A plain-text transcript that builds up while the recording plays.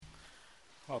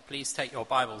Well, please take your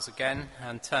Bibles again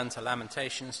and turn to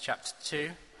Lamentations chapter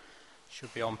 2.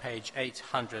 Should be on page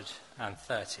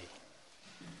 830.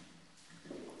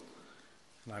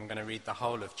 And I'm going to read the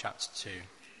whole of chapter 2.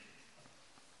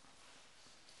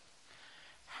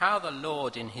 How the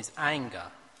Lord in his anger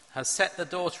has set the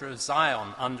daughter of Zion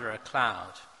under a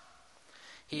cloud.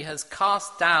 He has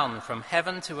cast down from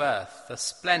heaven to earth the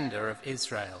splendor of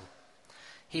Israel.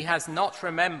 He has not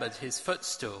remembered his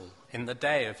footstool in the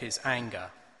day of his anger.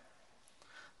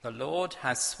 The Lord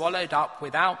has swallowed up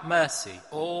without mercy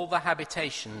all the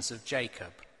habitations of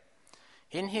Jacob.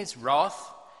 In his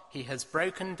wrath he has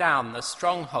broken down the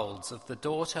strongholds of the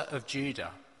daughter of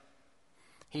Judah.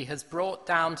 He has brought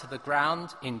down to the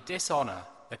ground in dishonor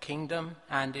the kingdom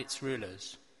and its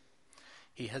rulers.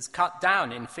 He has cut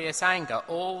down in fierce anger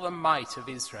all the might of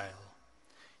Israel.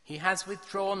 He has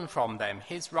withdrawn from them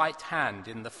his right hand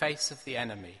in the face of the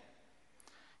enemy.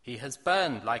 He has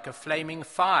burned like a flaming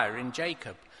fire in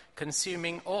Jacob,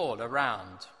 consuming all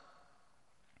around.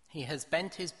 He has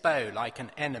bent his bow like an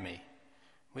enemy,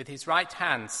 with his right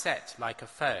hand set like a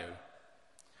foe.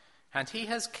 And he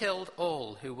has killed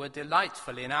all who were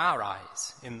delightful in our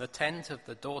eyes in the tent of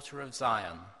the daughter of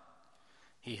Zion.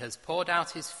 He has poured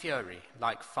out his fury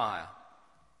like fire.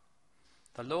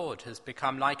 The Lord has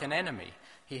become like an enemy.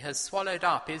 He has swallowed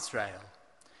up Israel.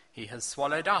 He has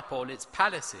swallowed up all its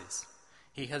palaces.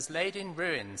 He has laid in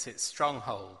ruins its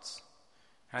strongholds.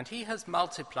 And he has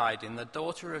multiplied in the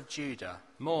daughter of Judah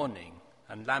mourning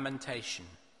and lamentation.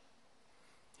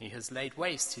 He has laid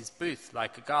waste his booth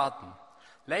like a garden,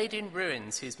 laid in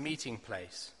ruins his meeting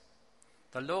place.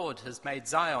 The Lord has made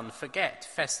Zion forget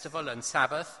festival and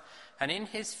Sabbath, and in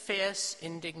his fierce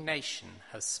indignation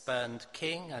has spurned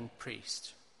king and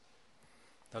priest.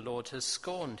 The Lord has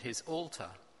scorned his altar,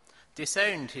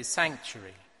 disowned his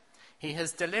sanctuary. He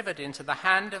has delivered into the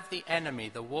hand of the enemy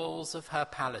the walls of her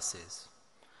palaces.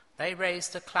 They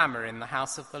raised a clamor in the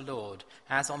house of the Lord,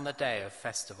 as on the day of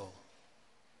festival.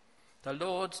 The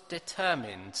Lord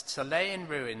determined to lay in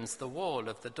ruins the wall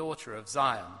of the daughter of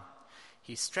Zion.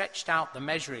 He stretched out the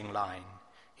measuring line.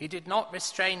 He did not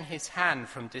restrain his hand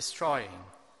from destroying.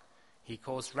 He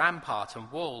caused rampart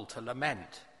and wall to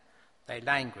lament. They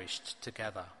languished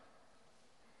together.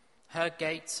 Her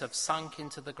gates have sunk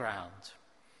into the ground.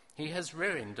 He has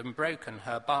ruined and broken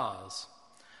her bars.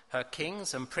 Her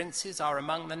kings and princes are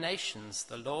among the nations.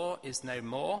 The law is no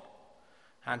more,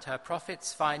 and her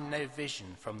prophets find no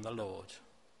vision from the Lord.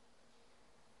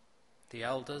 The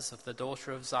elders of the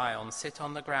daughter of Zion sit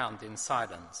on the ground in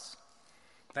silence.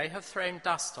 They have thrown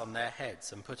dust on their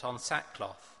heads and put on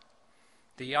sackcloth.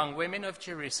 The young women of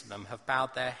Jerusalem have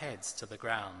bowed their heads to the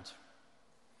ground.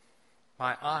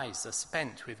 My eyes are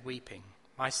spent with weeping.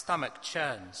 My stomach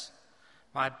churns.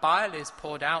 My bile is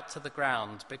poured out to the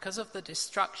ground because of the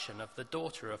destruction of the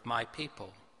daughter of my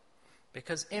people,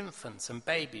 because infants and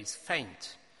babies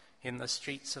faint in the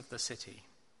streets of the city.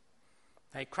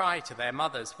 They cry to their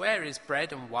mothers, "Where is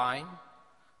bread and wine?"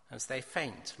 as they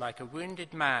faint like a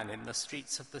wounded man in the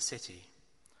streets of the city,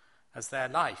 as their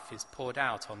life is poured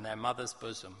out on their mother's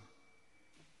bosom.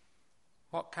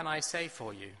 What can I say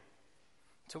for you?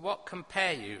 To what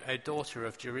compare you, O daughter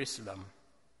of Jerusalem?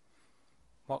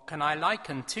 What can I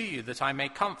liken to you that I may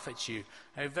comfort you,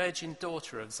 O virgin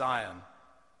daughter of Zion?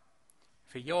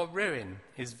 For your ruin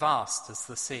is vast as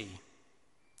the sea.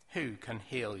 Who can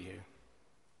heal you?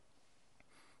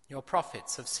 Your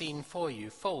prophets have seen for you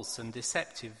false and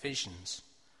deceptive visions.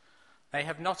 They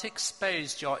have not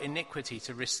exposed your iniquity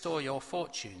to restore your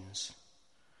fortunes,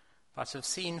 but have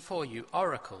seen for you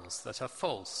oracles that are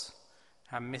false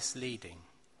and misleading.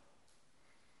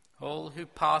 All who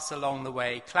pass along the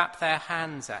way clap their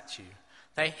hands at you.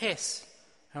 They hiss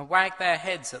and wag their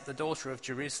heads at the daughter of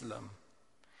Jerusalem.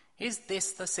 Is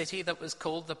this the city that was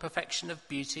called the perfection of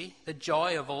beauty, the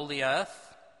joy of all the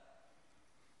earth?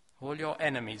 All your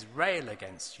enemies rail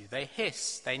against you. They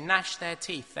hiss, they gnash their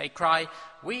teeth. They cry,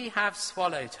 "We have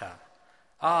swallowed her.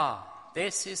 Ah,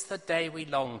 this is the day we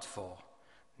longed for.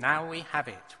 Now we have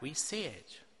it, we see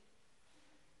it."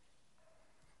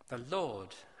 The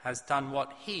Lord has done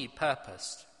what he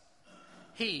purposed.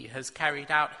 He has carried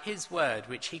out his word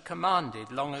which he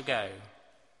commanded long ago.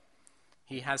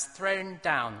 He has thrown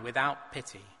down without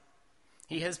pity.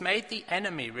 He has made the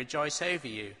enemy rejoice over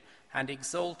you and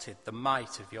exalted the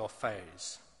might of your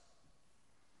foes.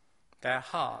 Their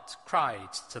heart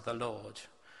cried to the Lord,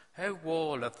 "O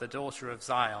wall of the daughter of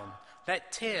Zion,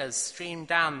 let tears stream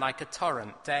down like a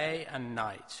torrent day and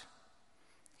night.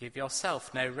 Give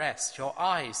yourself no rest, your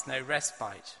eyes no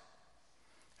respite.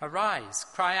 Arise,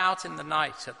 cry out in the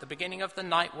night at the beginning of the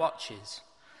night watches.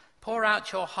 Pour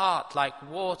out your heart like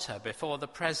water before the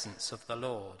presence of the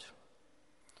Lord.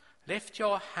 Lift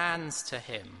your hands to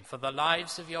him for the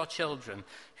lives of your children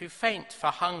who faint for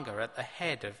hunger at the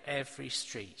head of every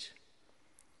street.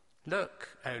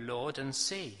 Look, O Lord, and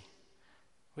see.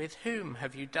 With whom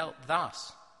have you dealt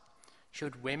thus?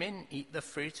 Should women eat the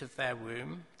fruit of their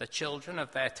womb, the children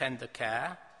of their tender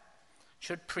care?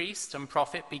 Should priest and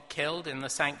prophet be killed in the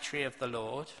sanctuary of the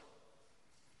Lord?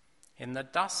 In the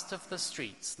dust of the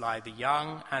streets lie the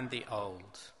young and the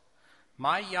old.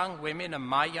 My young women and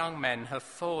my young men have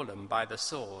fallen by the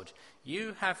sword.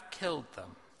 You have killed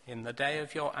them in the day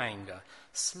of your anger,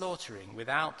 slaughtering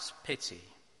without pity.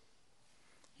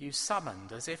 You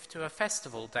summoned, as if to a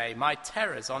festival day, my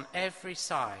terrors on every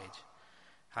side.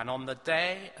 And on the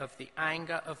day of the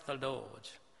anger of the Lord,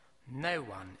 no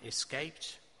one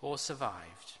escaped or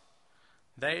survived.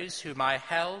 Those whom I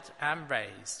held and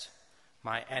raised,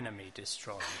 my enemy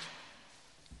destroyed.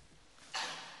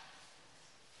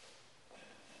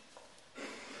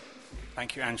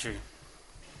 Thank you, Andrew.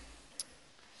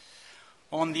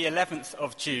 On the 11th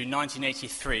of June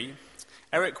 1983,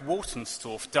 Eric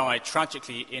Waltenstorff died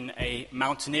tragically in a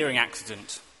mountaineering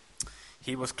accident.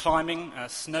 He was climbing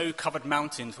snow-covered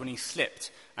mountains when he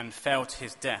slipped and fell to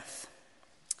his death.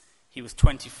 He was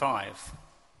 25.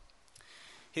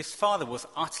 His father was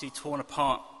utterly torn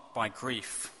apart by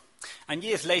grief. And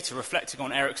years later, reflecting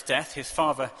on Eric's death, his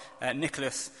father,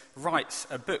 Nicholas, writes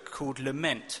a book called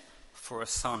Lament for a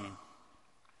Son.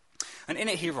 And in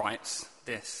it he writes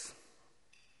this: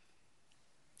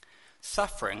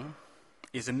 Suffering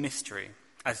is a mystery,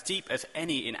 as deep as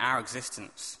any in our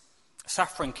existence.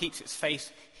 Suffering keeps its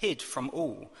face hid from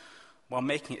all, while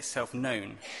making itself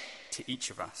known to each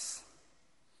of us.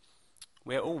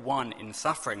 We're all one in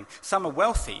suffering. Some are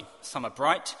wealthy, some are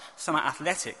bright, some are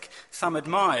athletic, some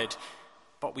admired,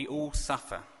 but we all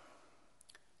suffer.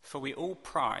 For we all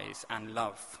prize and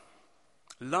love.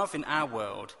 Love in our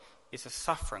world is a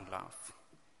suffering love.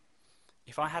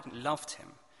 If I hadn't loved him,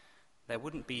 there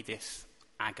wouldn't be this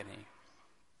agony.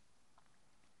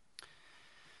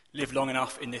 Live long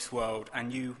enough in this world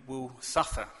and you will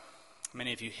suffer.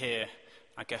 Many of you here,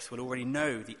 I guess, will already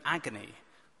know the agony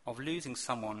of losing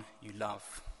someone you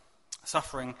love.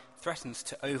 Suffering threatens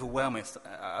to overwhelm us,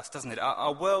 doesn't it?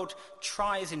 Our world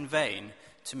tries in vain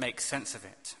to make sense of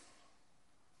it.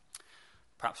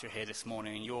 Perhaps you're here this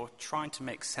morning and you're trying to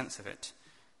make sense of it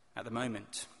at the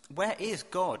moment. Where is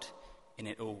God in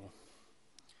it all?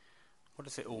 What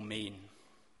does it all mean?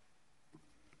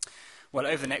 Well,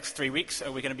 over the next 3 weeks,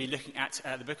 we're going to be looking at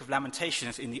the book of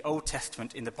Lamentations in the Old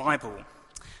Testament in the Bible.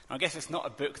 Now, I guess it's not a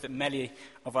book that many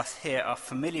of us here are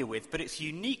familiar with, but it's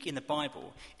unique in the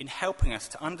Bible in helping us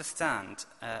to understand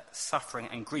suffering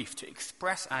and grief, to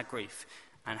express our grief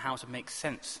and how to make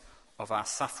sense of our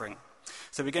suffering.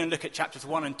 So we're going to look at chapters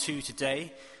 1 and 2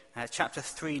 today, chapter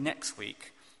 3 next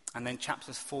week, and then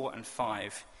chapters 4 and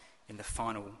 5 in the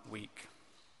final week.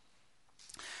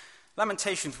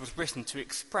 Lamentations was written to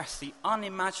express the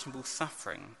unimaginable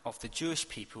suffering of the Jewish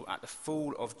people at the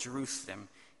fall of Jerusalem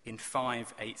in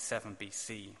 587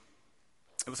 BC.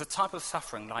 It was a type of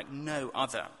suffering like no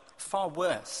other, far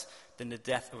worse than the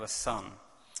death of a son.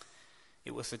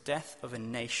 It was the death of a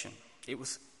nation. It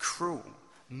was cruel,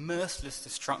 merciless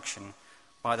destruction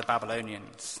by the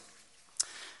Babylonians.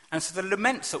 And so the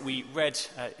laments that we read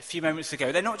a few moments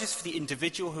ago, they're not just for the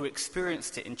individual who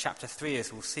experienced it in chapter 3,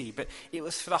 as we'll see, but it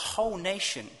was for the whole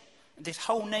nation. This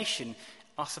whole nation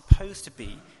are supposed to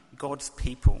be God's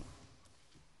people.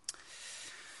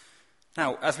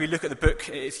 Now, as we look at the book,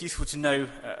 it's useful to know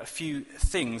a few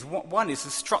things. One is the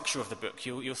structure of the book.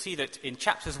 You'll see that in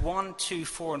chapters 1, 2,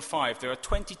 4, and 5, there are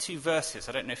 22 verses.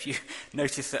 I don't know if you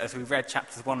noticed that as we read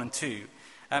chapters 1 and 2.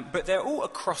 But they're all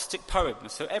acrostic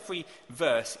poems, so every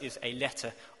verse is a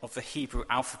letter of the Hebrew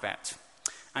alphabet.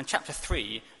 And chapter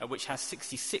 3, which has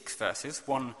 66 verses,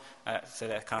 so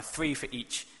there are kind of 3 for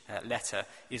each letter,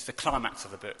 is the climax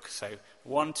of the book. So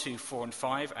 1, 2, 4, and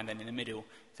 5, and then in the middle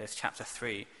there's chapter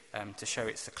 3 to show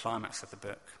it's the climax of the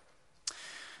book.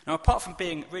 Now, apart from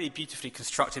being really beautifully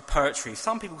constructed poetry,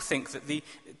 some people think that the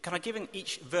kind of giving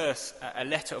each verse a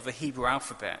letter of the Hebrew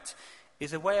alphabet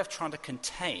is a way of trying to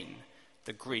contain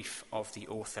the grief of the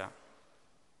author.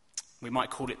 We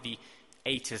might call it the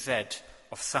A to Z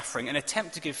of suffering, an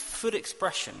attempt to give full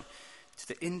expression to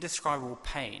the indescribable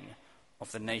pain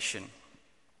of the nation.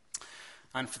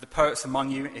 And for the poets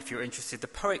among you, if you're interested, the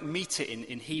poetic meter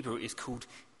in Hebrew is called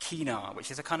kinar,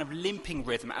 which is a kind of limping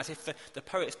rhythm, as if the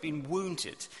poet's been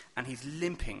wounded and he's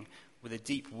limping with a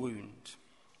deep wound.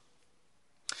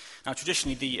 Now,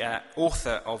 traditionally, the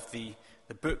author of the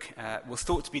book was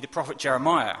thought to be the prophet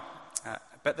Jeremiah,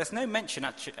 But there's no mention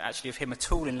actually of him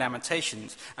at all in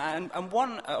Lamentations. And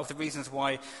one of the reasons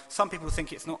why some people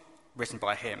think it's not written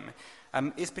by him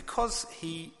is because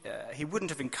he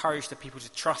wouldn't have encouraged the people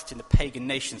to trust in the pagan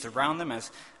nations around them,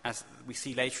 as we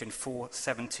see later in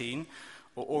 4:17,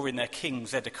 or in their king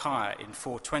Zedekiah in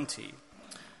 4:20.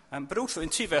 But also in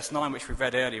 2 verse 9, which we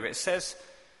read earlier, it says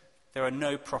there are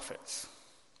no prophets,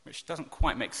 which doesn't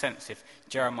quite make sense if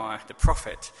Jeremiah the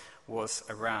prophet was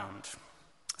around.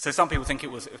 So some people think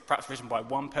it was perhaps written by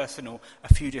one person or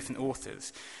a few different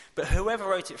authors. But whoever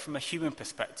wrote it from a human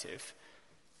perspective,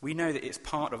 we know that it's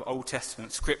part of Old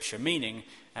Testament scripture, meaning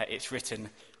it's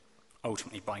written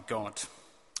ultimately by God.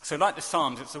 So like the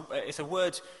Psalms, it's a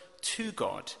word to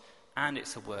God and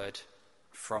it's a word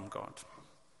from God.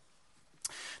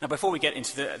 Now, before we get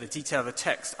into the detail of the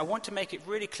text, I want to make it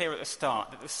really clear at the start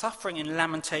that the suffering in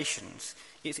Lamentations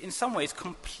is in some ways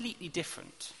completely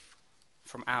different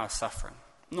from our suffering.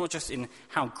 Not just in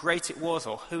how great it was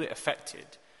or who it affected,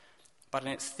 but in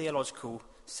its theological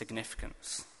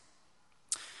significance.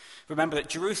 Remember that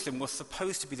Jerusalem was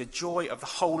supposed to be the joy of the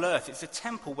whole earth. It's a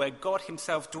temple where God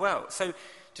himself dwelt. So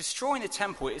destroying the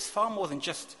temple is far more than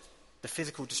just the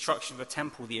physical destruction of the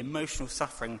temple, the emotional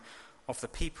suffering of the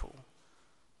people.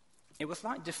 It was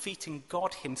like defeating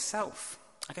God himself.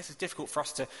 I guess it's difficult for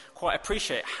us to quite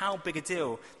appreciate how big a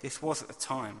deal this was at the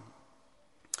time.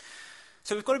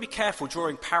 So we've got to be careful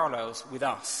drawing parallels with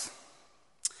us,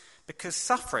 because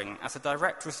suffering as a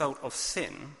direct result of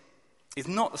sin is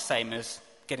not the same as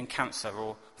getting cancer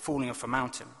or falling off a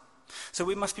mountain. So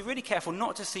we must be really careful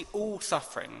not to see all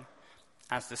suffering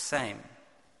as the same.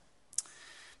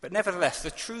 But nevertheless,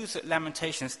 the truths that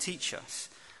Lamentations teach us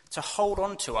to hold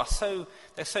on to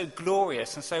they're so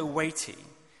glorious and so weighty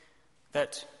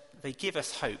that they give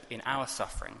us hope in our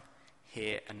suffering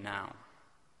here and now.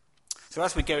 So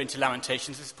as we go into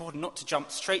Lamentations, it's important not to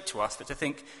jump straight to us, but to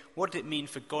think, what did it mean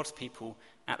for God's people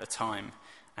at the time?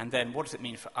 And then what does it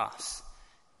mean for us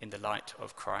in the light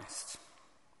of Christ?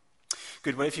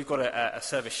 Good, well, if you've got a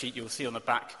service sheet, you'll see on the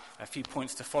back a few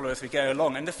points to follow as we go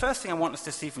along. And the first thing I want us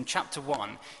to see from chapter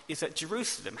 1 is that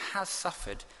Jerusalem has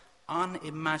suffered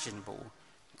unimaginable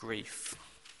grief.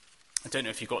 I don't know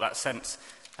if you got that sense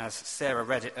as Sarah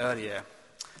read it earlier.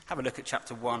 Have a look at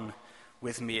chapter 1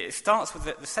 with me. It starts with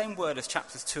the same word as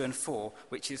chapters 2 and 4,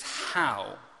 which is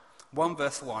how. 1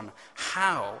 verse 1.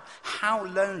 How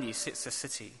lonely sits a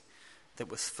city that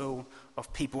was full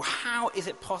of people. How is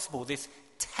it possible this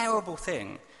terrible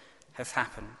thing has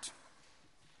happened?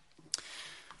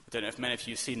 I don't know if many of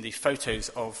you have seen the photos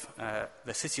of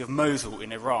the city of Mosul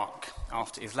in Iraq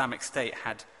after Islamic State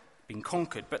had been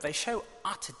conquered, but they show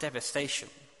utter devastation.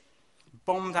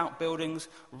 Bombed out buildings,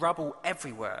 rubble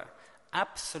everywhere.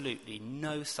 Absolutely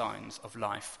no signs of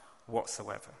life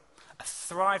whatsoever. A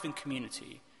thriving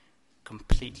community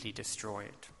completely destroyed.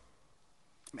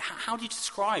 How do you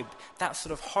describe that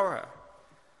sort of horror?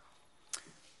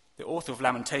 The author of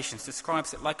Lamentations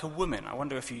describes it like a woman. I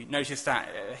wonder if you noticed that.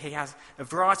 He has a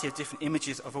variety of different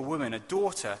images of a woman, a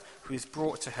daughter who is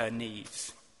brought to her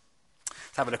knees.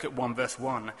 Let's have a look at 1 verse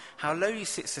 1. How lowly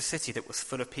sits the city that was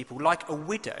full of people. Like a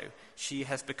widow she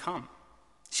has become.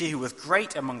 She who was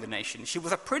great among the nations. She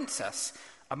was a princess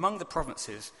among the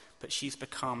provinces, but she's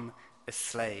become a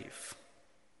slave.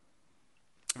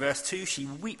 Verse 2, she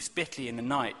weeps bitterly in the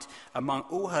night. Among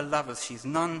all her lovers, she's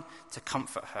none to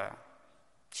comfort her.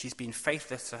 She's been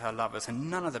faithless to her lovers, and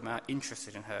none of them are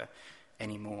interested in her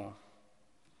anymore.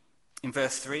 In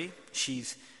verse 3,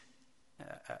 she's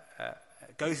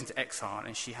goes into exile,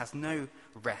 and she has no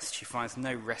rest. She finds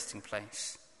no resting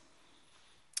place.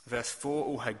 Verse 4,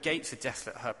 all her gates are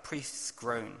desolate, her priests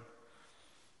groan.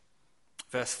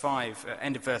 Verse 5,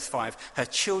 end of verse 5, her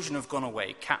children have gone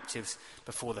away, captives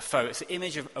before the foe. It's the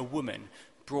image of a woman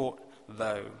brought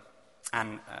low.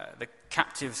 And the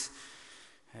captives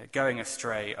going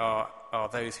astray are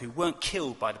those who weren't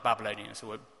killed by the Babylonians, who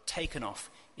were taken off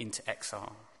into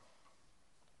exile.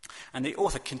 And the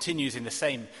author continues in the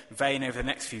same vein over the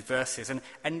next few verses.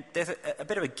 And there's a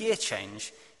bit of a gear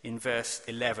change in verse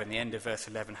 11, the end of verse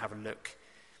 11. Have a look.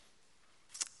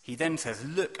 He then says,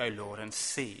 look, O Lord, and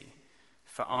see,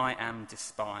 for I am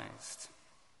despised.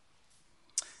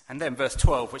 And then verse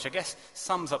 12, which I guess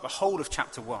sums up the whole of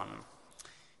chapter 1,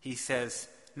 he says,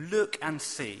 look and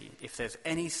see if there's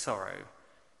any sorrow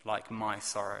like my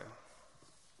sorrow.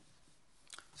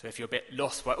 So if you're a bit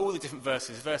lost by all the different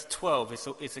verses, verse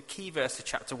 12 is a key verse to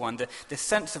chapter 1. The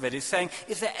sense of it is saying,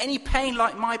 is there any pain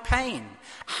like my pain?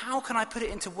 How can I put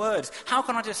it into words? How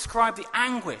can I describe the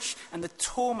anguish and the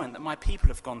torment that my people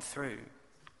have gone through?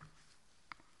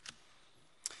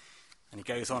 And he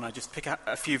goes on, I just pick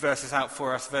a few verses out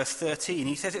for us. Verse 13,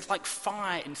 he says, it's like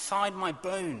fire inside my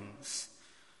bones.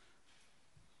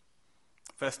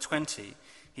 Verse 20,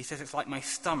 he says, it's like my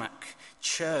stomach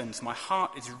churns, my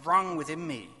heart is wrung within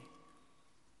me.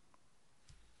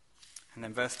 And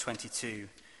then verse 22,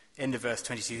 end of verse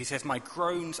 22, he says, my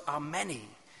groans are many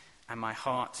and my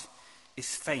heart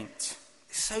is faint.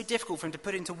 It's so difficult for him to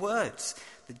put into words.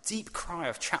 The deep cry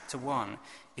of chapter 1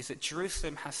 is that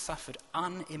Jerusalem has suffered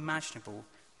unimaginable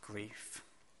grief.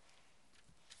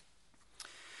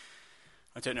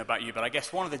 I don't know about you, but I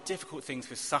guess one of the difficult things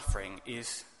with suffering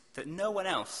is that no one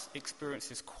else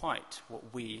experiences quite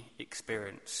what we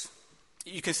experience.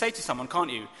 You can say to someone,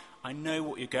 can't you, I know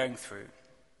what you're going through.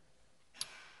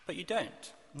 But you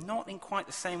don't. Not in quite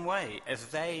the same way as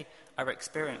they are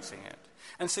experiencing it.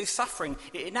 And so suffering,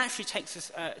 it naturally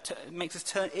makes us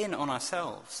turn in on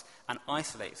ourselves and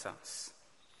isolates us.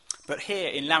 But here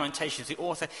in Lamentations, the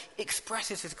author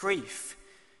expresses his grief.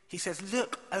 He says,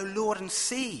 look, O Lord, and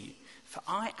see, for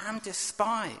I am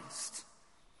despised.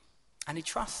 And he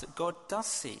trusts that God does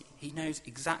see. He knows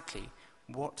exactly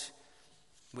what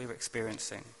we're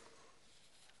experiencing.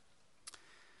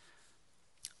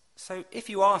 So if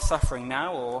you are suffering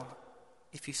now, or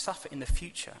if you suffer in the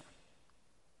future,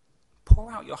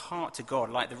 pour out your heart to God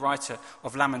like the writer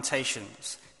of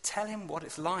Lamentations. Tell him what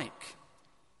it's like.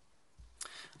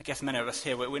 I guess many of us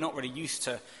here, we're not really used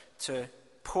to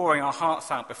pouring our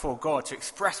hearts out before God to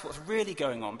express what's really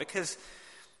going on, because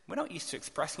we're not used to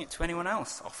expressing it to anyone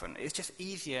else often. It's just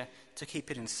easier to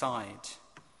keep it inside.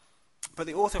 But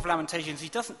the author of Lamentations, he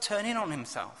doesn't turn in on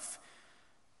himself.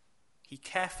 He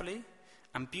carefully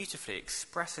and beautifully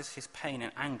expresses his pain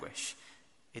and anguish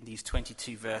in these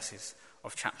 22 verses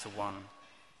of chapter 1.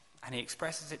 And he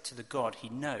expresses it to the God he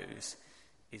knows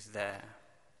is there.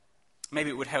 Maybe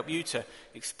it would help you to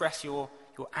express your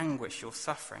anguish, your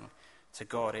suffering to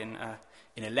God in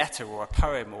a letter or a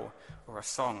poem or a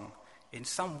song, in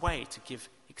some way to give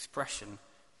expression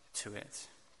to it.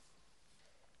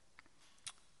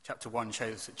 Chapter 1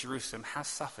 shows that Jerusalem has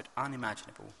suffered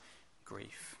unimaginable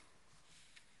grief.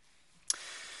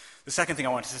 The second thing I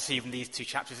wanted to see from these two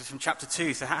chapters is from chapter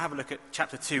 2. So have a look at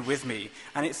chapter 2 with me.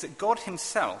 And it's that God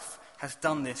himself has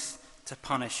done this to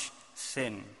punish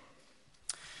sin.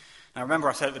 Now remember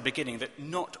I said at the beginning that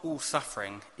not all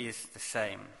suffering is the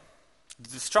same. The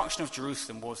destruction of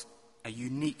Jerusalem was a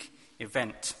unique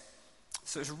event.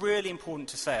 So it's really important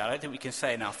to say, I don't think we can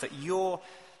say enough, that your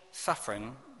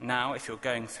suffering now, if you're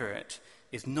going through it,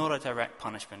 is not a direct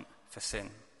punishment for sin.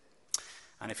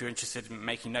 And if you're interested in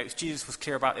making notes, Jesus was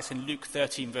clear about this in Luke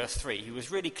 13, verse 3. He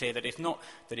was really clear that it's not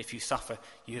that if you suffer,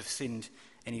 you have sinned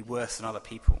any worse than other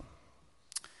people.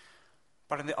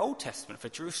 But in the Old Testament, for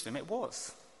Jerusalem, it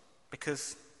was,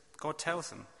 because God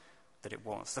tells them that it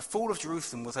was. The fall of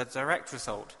Jerusalem was a direct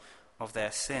result of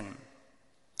their sin.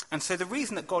 And so the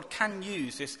reason that God can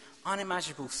use this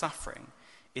unimaginable suffering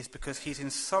is because he's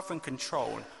in sovereign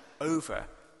control over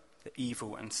the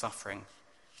evil and suffering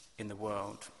in the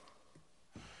world.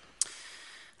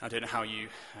 I don't know how you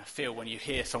feel when you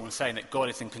hear someone saying that God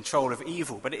is in control of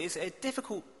evil, but it is a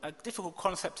difficult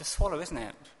concept to swallow, isn't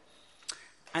it?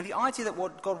 And the idea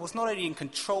that God was not only in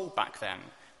control back then,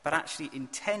 but actually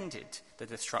intended the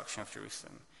destruction of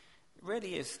Jerusalem,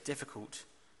 really is difficult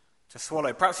to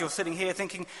swallow. Perhaps you're sitting here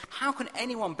thinking, how can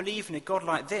anyone believe in a God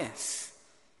like this?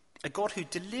 A God who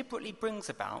deliberately brings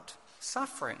about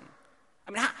suffering.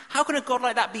 I mean, how can a God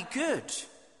like that be good?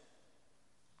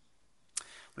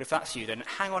 Well, if that's you, then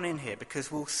hang on in here, because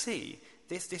we'll see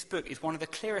this book is one of the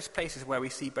clearest places where we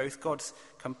see both God's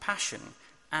compassion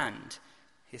and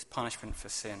his punishment for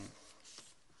sin.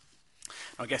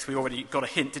 I guess we already got a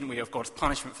hint, didn't we, of God's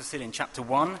punishment for sin in chapter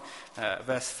 1,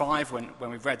 verse 5, when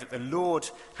we read that the Lord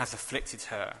has afflicted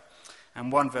her.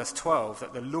 And 1 verse 12,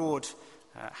 that the Lord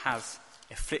has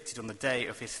afflicted on the day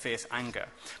of his fierce anger.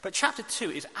 But chapter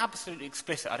 2 is absolutely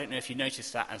explicit. I don't know if you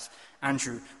noticed that as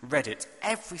Andrew read it.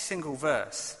 Every single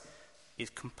verse is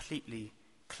completely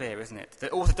clear, isn't it?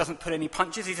 The author doesn't put any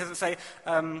punches. He doesn't say,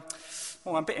 well,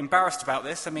 I'm a bit embarrassed about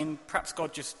this. I mean, perhaps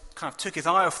God just kind of took his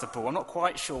eye off the ball. I'm not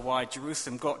quite sure why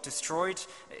Jerusalem got destroyed.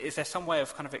 Is there some way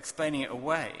of kind of explaining it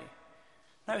away?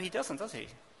 No, he doesn't, does he?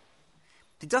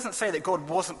 He doesn't say that God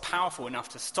wasn't powerful enough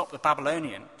to stop the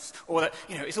Babylonians, or that,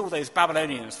 it's all those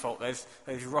Babylonians' fault, those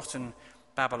rotten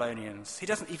Babylonians. He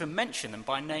doesn't even mention them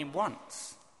by name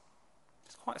once.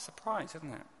 It's quite a surprise,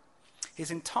 isn't it? His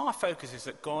entire focus is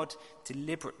that God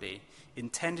deliberately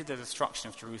intended the destruction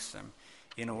of Jerusalem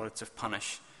in order to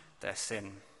punish their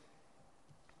sin.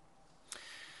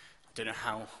 I don't know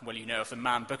how well you know of the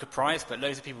Man Booker Prize, but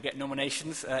loads of people get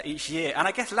nominations each year. And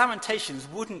I guess Lamentations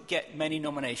wouldn't get many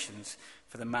nominations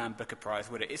for the Man Booker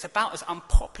Prize, would it? It's about as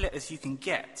unpopular as you can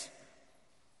get.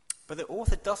 But the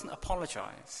author doesn't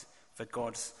apologize for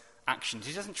God's actions.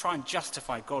 He doesn't try and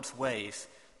justify God's ways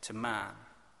to man.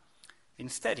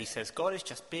 Instead, he says God is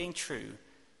just being true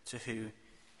to who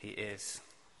he is.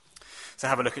 So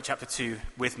have a look at chapter 2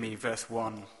 with me, verse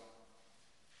 1.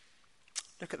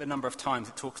 Look at the number of times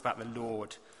it talks about the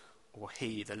Lord, or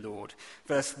he, the Lord.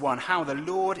 Verse 1, how the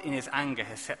Lord in his anger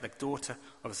has set the daughter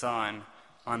of Zion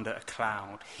under a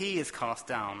cloud. He is cast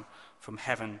down from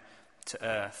heaven to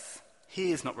earth. He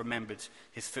has not remembered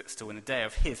his footstool in the day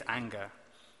of his anger.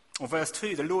 Or verse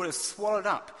 2, the Lord is swallowed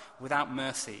up without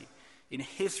mercy. In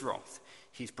his wrath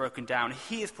he's broken down.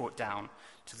 He is brought down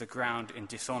to the ground in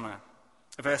dishonor.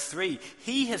 Verse 3,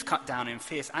 he has cut down in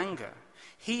fierce anger.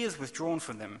 He has withdrawn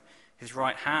from them his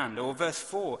right hand. Or verse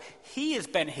 4, he has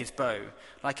bent his bow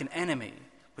like an enemy,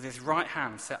 with his right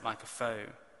hand set like a foe.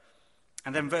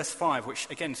 And then verse 5, which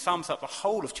again sums up the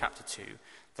whole of chapter 2,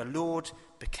 the Lord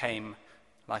became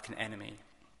like an enemy.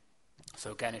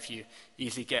 So again, if you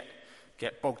easily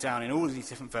get bogged down in all of these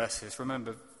different verses,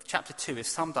 remember chapter 2 is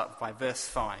summed up by verse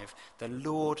 5, the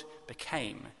Lord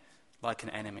became like an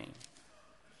enemy.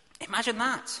 Imagine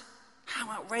that. How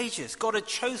outrageous. God had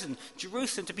chosen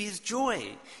Jerusalem to be his joy,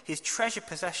 his treasured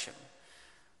possession.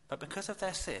 But because of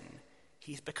their sin,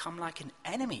 he's become like an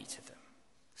enemy to them,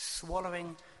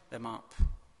 swallowing them up.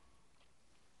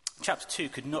 Chapter 2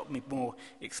 could not be more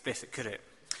explicit, could it?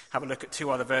 Have a look at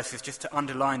two other verses just to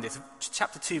underline this.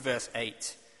 Chapter 2, verse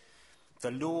 8.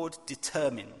 The Lord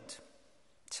determined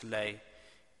to lay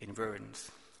in ruins.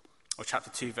 Or chapter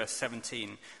 2, verse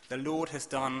 17. The Lord has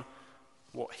done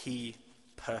what he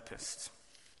purposed.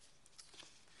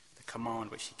 The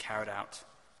command which he carried out,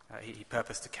 he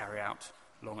purposed to carry out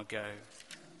long ago.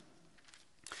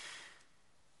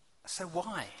 So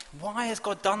why? Why has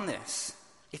God done this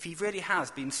if he really has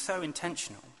been so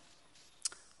intentional?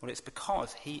 Well, it's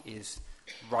because he is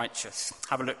righteous.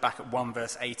 Have a look back at 1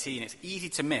 verse 18. It's easy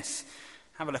to miss.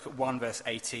 Have a look at 1 verse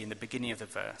 18, the beginning of the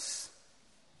verse.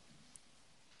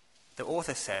 The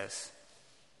author says,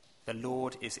 the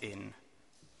Lord is in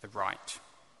the right.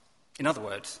 In other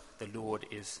words, the Lord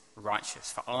is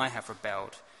righteous, for I have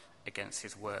rebelled against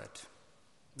his word.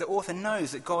 The author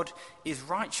knows that God is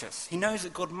righteous. He knows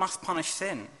that God must punish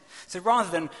sin. So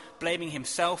rather than blaming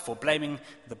himself or blaming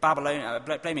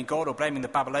God or blaming the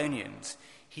Babylonians,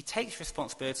 he takes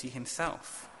responsibility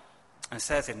himself and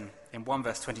says in 1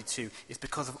 verse 22, it's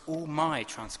because of all my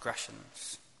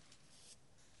transgressions.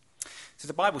 So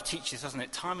the Bible teaches, doesn't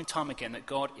it, time and time again that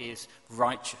God is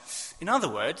righteous. In other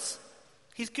words,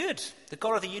 he's good. The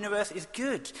God of the universe is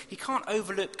good. He can't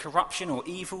overlook corruption or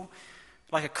evil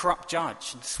like a corrupt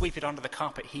judge and sweep it under the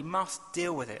carpet. He must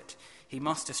deal with it. He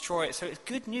must destroy it. So it's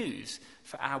good news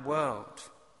for our world.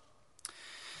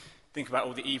 Think about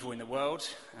all the evil in the world.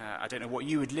 I don't know what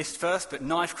you would list first, but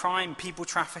knife crime, people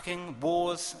trafficking,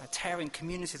 wars, tearing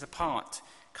communities apart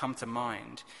come to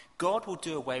mind. God will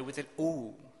do away with it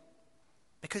all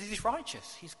because he's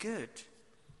righteous, he's good.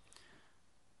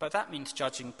 But that means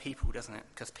judging people, doesn't it?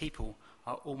 Because people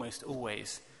are almost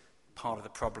always part of the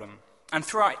problem. And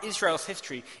throughout Israel's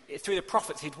history, through the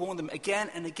prophets, he'd warned them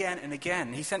again and again and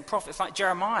again. He sent prophets like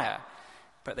Jeremiah,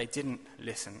 but they didn't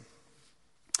listen.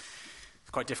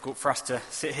 It's quite difficult for us to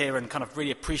sit here and kind of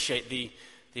really appreciate the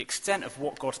extent of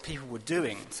what God's people were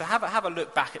doing. So have a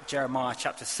look back at Jeremiah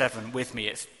chapter 7 with me.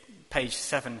 It's page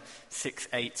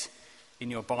 768 in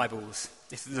your Bibles.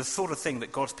 It's the sort of thing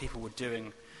that God's people were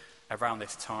doing around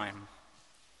this time.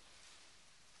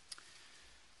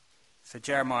 So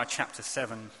Jeremiah chapter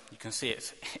 7, you can see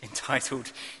it's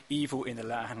entitled Evil in the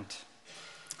Land.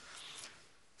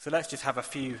 So let's just have a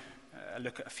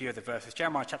look at a few of the verses.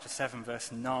 Jeremiah chapter 7, verse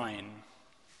 9.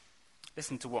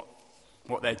 Listen to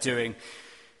what they're doing.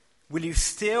 Will you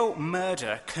steal,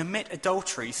 murder, commit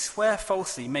adultery, swear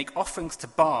falsely, make offerings to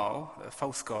Baal, a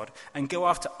false god, and go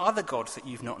after other gods that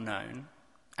you've not known,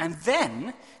 and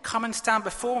then come and stand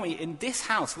before me in this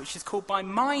house which is called by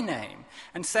my name,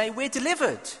 and say, we're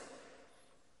delivered,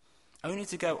 only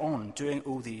to go on doing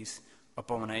all these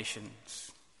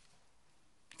abominations?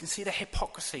 You can see the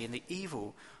hypocrisy and the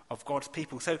evil of God's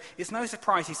people. So it's no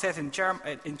surprise he says in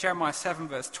Jeremiah 7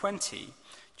 verse 20,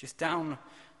 just down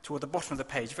toward the bottom of the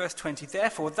page, verse 20,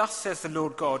 therefore thus says the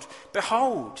Lord God,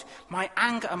 behold, my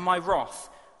anger and my wrath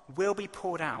will be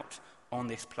poured out on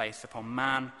this place, upon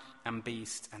man and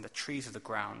beast and the trees of the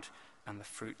ground and the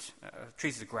fruit,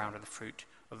 trees of the ground and the fruit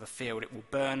of the field. It will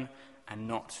burn and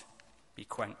not be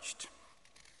quenched.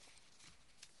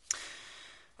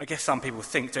 I guess some people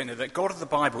think, don't they, that God of the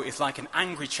Bible is like an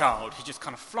angry child who just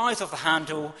kind of flies off the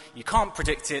handle, you can't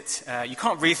predict it, you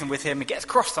can't reason with him, he gets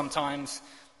cross sometimes,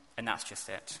 and that's just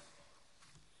it.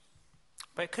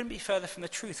 But it couldn't be further from the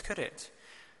truth, could it?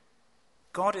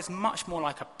 God is much more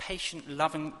like a patient,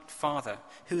 loving father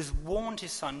who has warned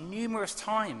his son numerous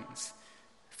times.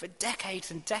 For decades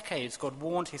and decades, God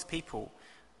warned his people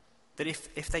that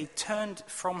if they turned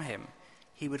from him,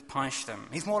 he would punish them.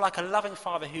 He's more like a loving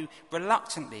father who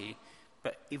reluctantly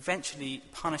but eventually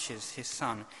punishes his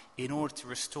son in order to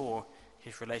restore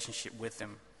his relationship with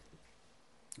them.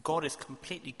 God is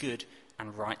completely good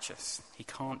and righteous. He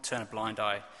can't turn a blind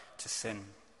eye to sin.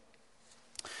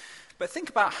 But think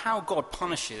about how God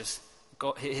punishes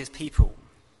his people.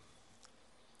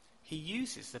 He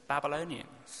uses the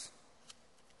Babylonians.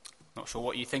 Not sure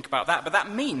what you think about that, but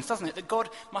that means, doesn't it, that God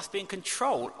must be in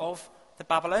control of the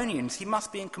Babylonians. He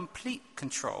must be in complete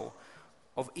control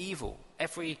of evil.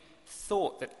 Every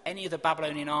thought that any of the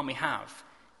Babylonian army have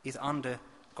is under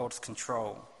God's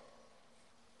control.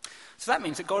 So that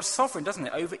means that God's sovereign, doesn't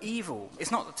it, over evil.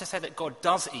 It's not to say that God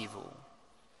does evil,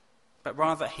 but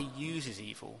rather he uses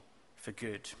evil for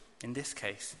good. In this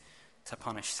case, to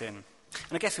punish sin.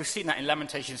 And I guess we've seen that in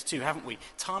Lamentations 2, haven't we?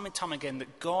 Time and time again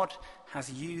that God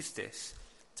has used this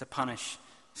to punish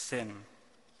sin.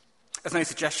 There's no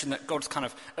suggestion that God's kind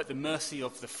of at the mercy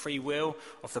of the free will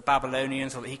of the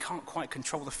Babylonians, or that he can't quite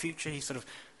control the future. He sort of,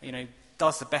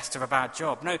 does the best of a bad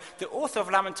job. No, the author of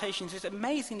Lamentations is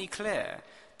amazingly clear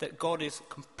that God is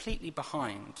completely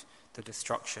behind the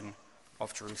destruction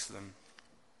of Jerusalem.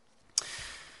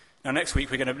 Now, next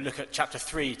week we're going to look at chapter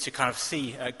 3 to kind of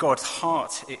see God's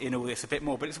heart in all this a bit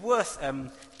more. But it's worth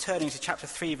turning to chapter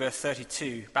 3, verse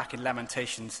 32, back in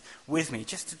Lamentations with me,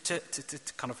 just to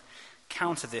kind of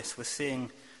counter this with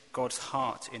seeing God's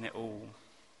heart in it all.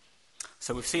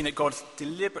 So we've seen that God's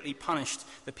deliberately punished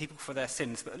the people for their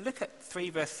sins. But look at 3,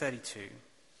 verse 32.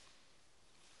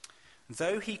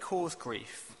 Though he cause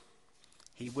grief,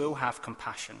 he will have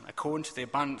compassion, according to the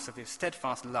abundance of his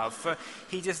steadfast love, for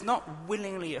he does not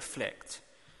willingly afflict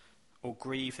or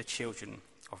grieve the children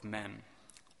of men.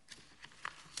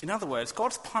 In other words,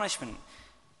 God's punishment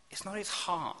is not his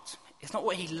heart. It's not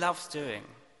what he loves doing.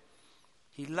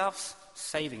 He loves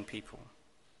saving people.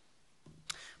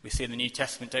 We see in the New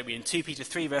Testament, don't we, in 2 Peter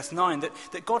 3, verse 9,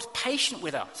 that God's patient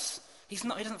with us. He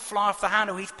doesn't fly off the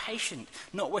handle, he's patient,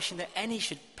 not wishing that any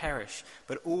should perish,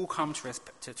 but all come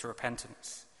to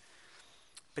repentance.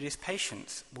 But his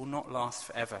patience will not last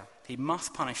forever. He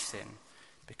must punish sin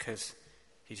because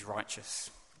he's righteous.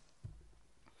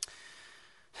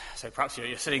 So perhaps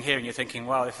you're sitting here and you're thinking,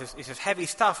 well, this is heavy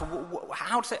stuff.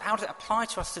 How does it apply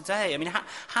to us today? I mean,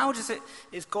 how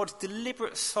is God's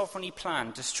deliberate sovereignty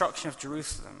plan, destruction of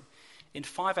Jerusalem in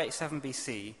 587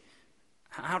 BC,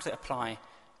 how does it apply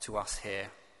to us here?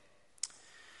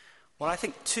 Well, I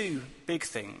think two big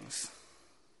things.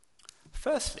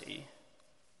 Firstly,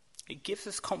 it gives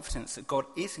us confidence that God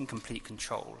is in complete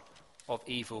control of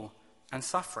evil and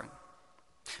suffering.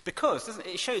 Because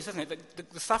it shows, doesn't it,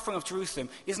 that the suffering of Jerusalem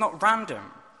is not random.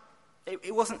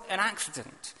 It wasn't an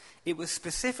accident. It was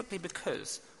specifically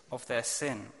because of their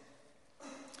sin.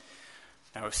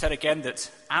 Now, we've said again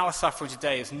that our suffering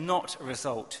today is not a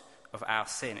result of our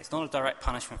sin. It's not a direct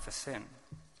punishment for sin.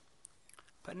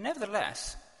 But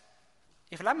nevertheless,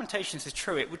 if Lamentations is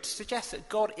true, it would suggest that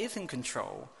God is in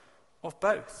control of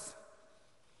both.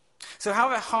 So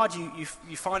however hard you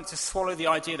find it to swallow the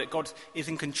idea that God is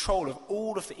in control of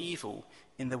all of the evil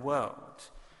in the world,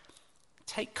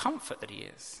 take comfort that he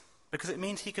is, because it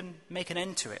means he can make an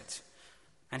end to it.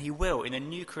 And he will in a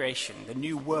new creation, the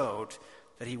new world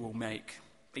that he will make.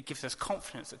 It gives us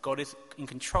confidence that God is in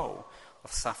control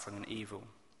of suffering and evil.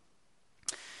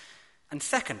 And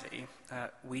secondly,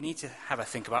 we need to have a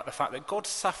think about the fact that God's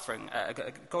suffering,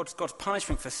 God's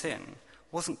punishment for sin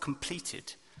wasn't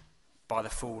completed by the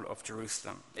fall of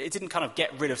Jerusalem. It didn't kind of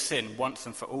get rid of sin once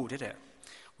and for all, did it?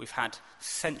 We've had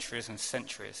centuries and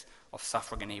centuries of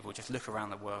suffering and evil. Just look around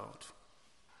the world.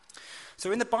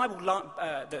 So in the Bible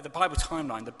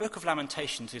timeline, the book of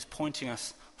Lamentations is pointing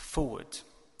us forward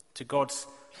to God's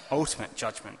ultimate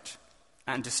judgment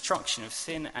and destruction of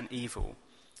sin and evil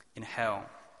in hell.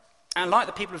 And like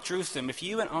the people of Jerusalem, if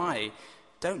you and I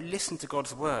don't listen to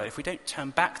God's word, if we don't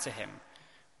turn back to him,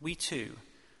 we too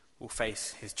will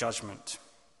face his judgment.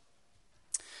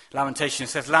 Lamentations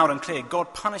says loud and clear,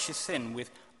 God punishes sin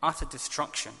with utter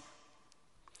destruction.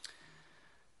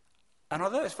 And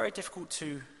although it's very difficult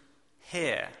to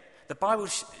hear, the Bible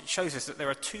shows us that there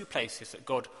are two places that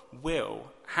God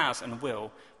has and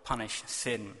will punish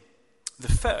sin. The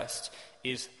first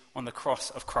is on the cross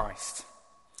of Christ,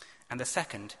 and the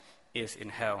second is in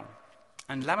hell.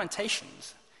 And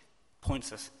Lamentations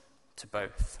points us to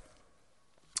both.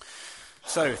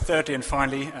 So, thirdly and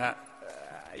finally,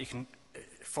 you can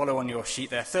follow on your sheet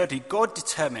there. Thirdly, God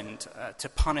determined to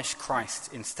punish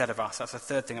Christ instead of us. That's the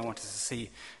third thing I wanted to see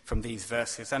from these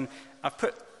verses. And I've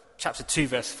put chapter 2,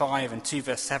 verse 5 and 2,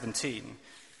 verse 17,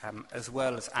 as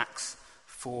well as Acts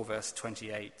 4, verse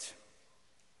 28.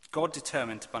 God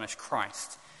determined to punish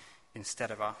Christ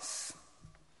instead of us.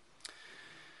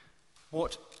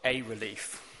 What a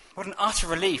relief. What an utter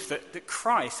relief that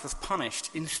Christ was punished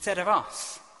instead of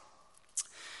us.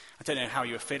 I don't know how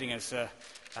you were feeling as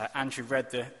Andrew read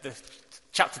the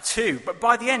chapter 2, but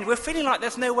by the end we're feeling like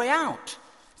there's no way out.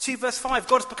 2 verse 5,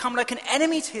 God has become like an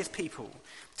enemy to his people.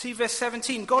 2 verse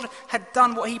 17, God had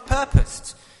done what he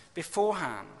purposed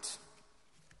beforehand.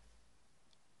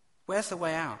 Where's the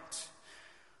way out?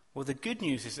 Well, the good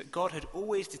news is that God had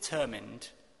always determined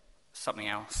something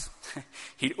else.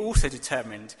 He'd also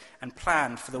determined and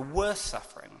planned for the worst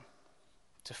suffering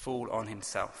to fall on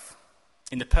himself.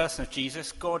 In the person of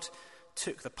Jesus, God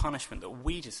took the punishment that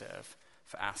we deserve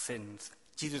for our sins.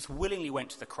 Jesus willingly went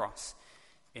to the cross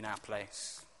in our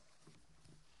place.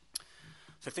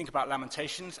 So think about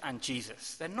Lamentations and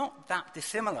Jesus. They're not that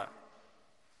dissimilar.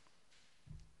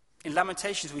 In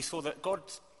Lamentations, we saw that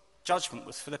God's judgment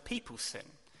was for the people's sin,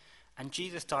 and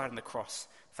Jesus died on the cross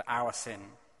for our sin.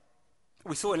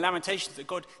 We saw in Lamentations that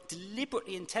God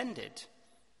deliberately intended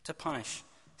to punish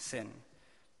sin.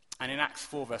 And in Acts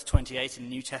 4, verse 28 in the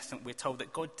New Testament, we're told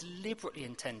that God deliberately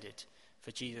intended for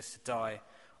Jesus to die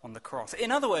on the cross.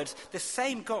 In other words, the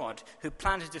same God who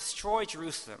planned to destroy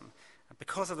Jerusalem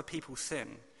because of the people's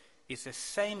sin is the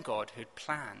same God who had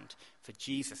planned for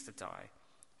Jesus to die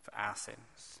for our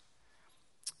sins.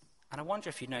 And I wonder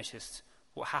if you noticed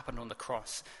what happened on the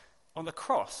cross. On the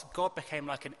cross, God became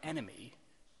like an enemy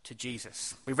to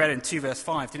Jesus. We read in 2 verse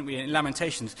 5, didn't we, in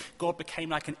Lamentations, God became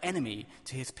like an enemy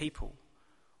to his people.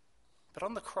 But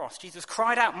on the cross, Jesus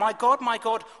cried out, my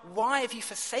God, why have you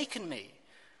forsaken me?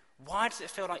 Why does it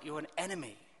feel like you're an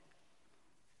enemy?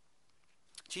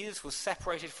 Jesus was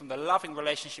separated from the loving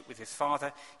relationship with his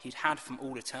Father he'd had from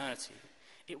all eternity.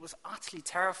 It was utterly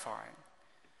terrifying.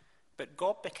 But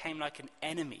God became like an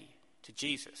enemy to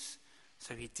Jesus,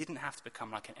 so he didn't have to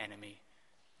become like an enemy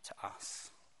to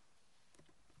us.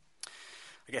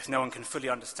 I guess no one can fully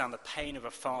understand the pain of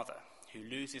a father who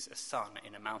loses a son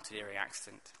in a mountaineering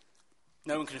accident.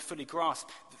 No one can fully grasp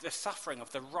the suffering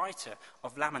of the writer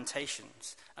of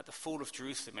Lamentations at the fall of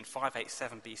Jerusalem in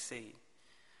 587 BC.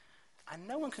 And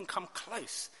no one can come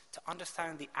close to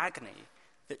understanding the agony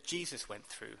that Jesus went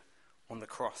through on the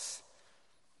cross.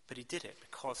 But he did it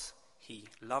because he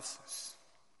loves us.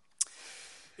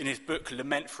 In his book,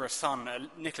 Lament for a Son,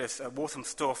 Nicholas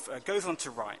Walthamstorff goes on to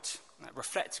write,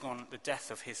 reflecting on the death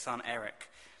of his son Eric.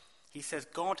 He says,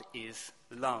 God is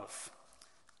love.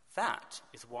 That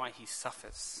is why he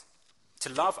suffers.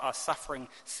 To love our suffering,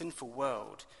 sinful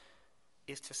world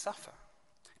is to suffer.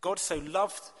 God so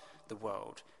loved the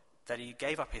world that he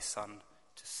gave up his son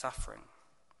to suffering.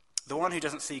 The one who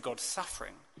doesn't see God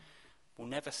suffering will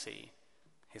never see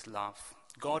his love.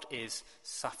 God is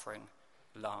suffering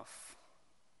love.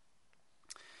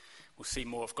 We'll see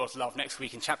more of God's love next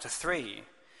week in chapter 3.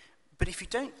 But if you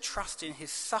don't trust in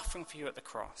his suffering for you at the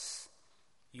cross,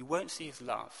 you won't see his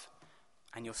love,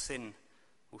 and your sin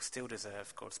will still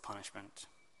deserve God's punishment.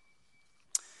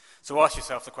 So ask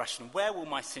yourself the question, where will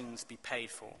my sins be paid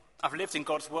for? I've lived in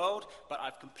God's world, but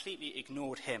I've completely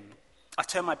ignored him. I've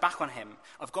turned my back on him.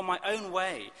 I've gone my own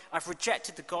way. I've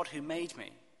rejected the God who made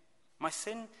me. My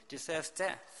sin deserves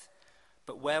death,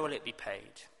 but where will it be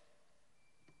paid?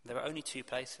 There are only two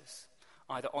places,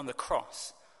 either on the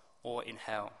cross or in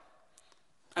hell.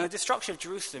 And the destruction of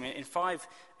Jerusalem in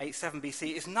 587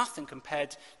 BC is nothing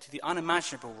compared to the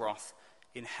unimaginable wrath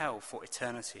in hell for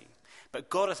eternity. But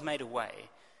God has made a way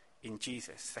in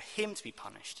Jesus for him to be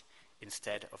punished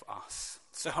instead of us.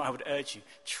 So I would urge you,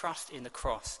 trust in the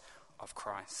cross of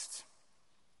Christ.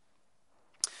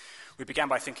 We began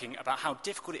by thinking about how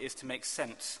difficult it is to make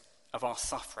sense of our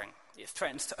suffering. It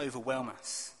threatens to overwhelm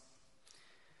us.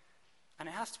 And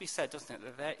it has to be said, doesn't it,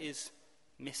 that there is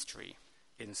mystery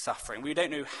in suffering. We don't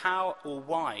know how or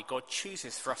why God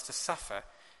chooses for us to suffer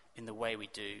in the way we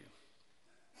do.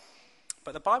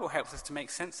 But the Bible helps us to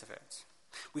make sense of it.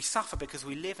 We suffer because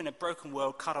we live in a broken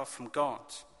world cut off from God.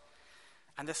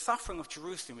 And the suffering of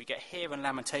Jerusalem we get here in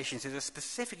Lamentations is a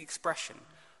specific expression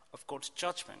of God's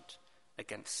judgment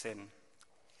against sin.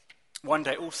 One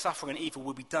day all suffering and evil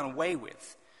will be done away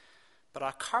with. But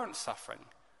our current suffering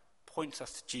points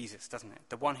us to Jesus, doesn't it?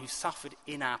 The one who suffered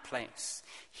in our place.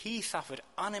 He suffered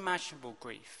unimaginable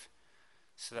grief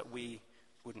so that we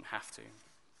wouldn't have to.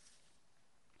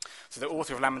 So the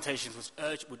author of Lamentations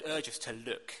would urge us to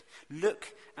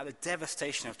look at the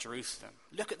devastation of Jerusalem.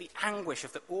 Look at the anguish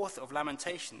of the author of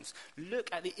Lamentations. Look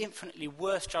at the infinitely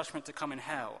worse judgment to come in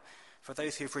hell for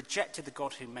those who have rejected the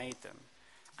God who made them.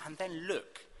 And then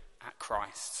look at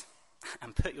Christ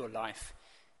and put your life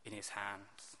in his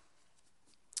hands.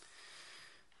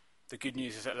 The good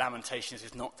news is that Lamentations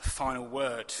is not the final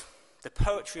word. The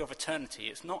poetry of eternity,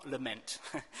 it's not lament.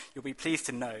 You'll be pleased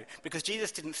to know, because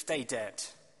Jesus didn't stay dead.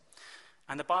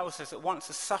 And the Bible says that once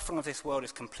the suffering of this world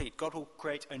is complete, God will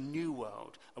create a new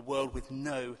world, a world with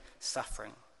no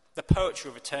suffering. The poetry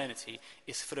of eternity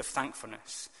is full of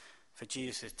thankfulness for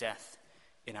Jesus' death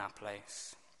in our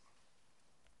place.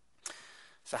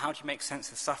 So how do you make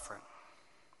sense of suffering?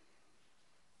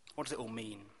 What does it all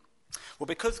mean? Well,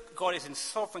 because God is in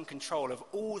sovereign control of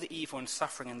all the evil and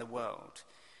suffering in the world,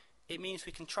 it means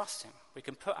we can trust him. We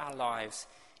can put our lives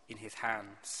in his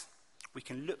hands. We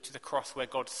can look to the cross where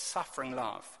God's suffering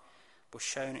love was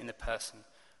shown in the person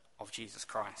of Jesus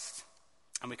Christ.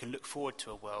 And we can look forward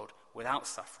to a world without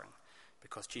suffering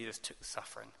because Jesus took the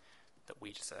suffering that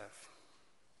we deserve.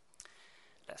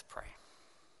 Let's pray.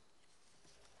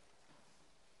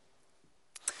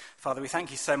 Father, we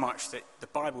thank you so much that the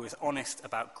Bible is honest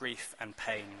about grief and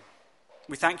pain.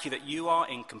 We thank you that you are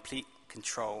in complete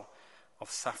control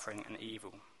of suffering and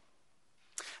evil.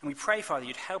 And we pray, Father,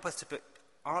 you'd help us to put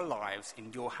our lives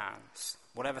in your hands,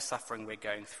 whatever suffering we're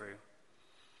going through.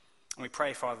 And we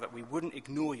pray, Father, that we wouldn't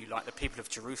ignore you like the people of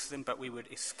Jerusalem, but we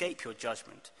would escape your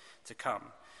judgment to come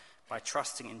by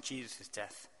trusting in Jesus'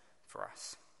 death for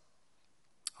us.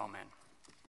 Amen.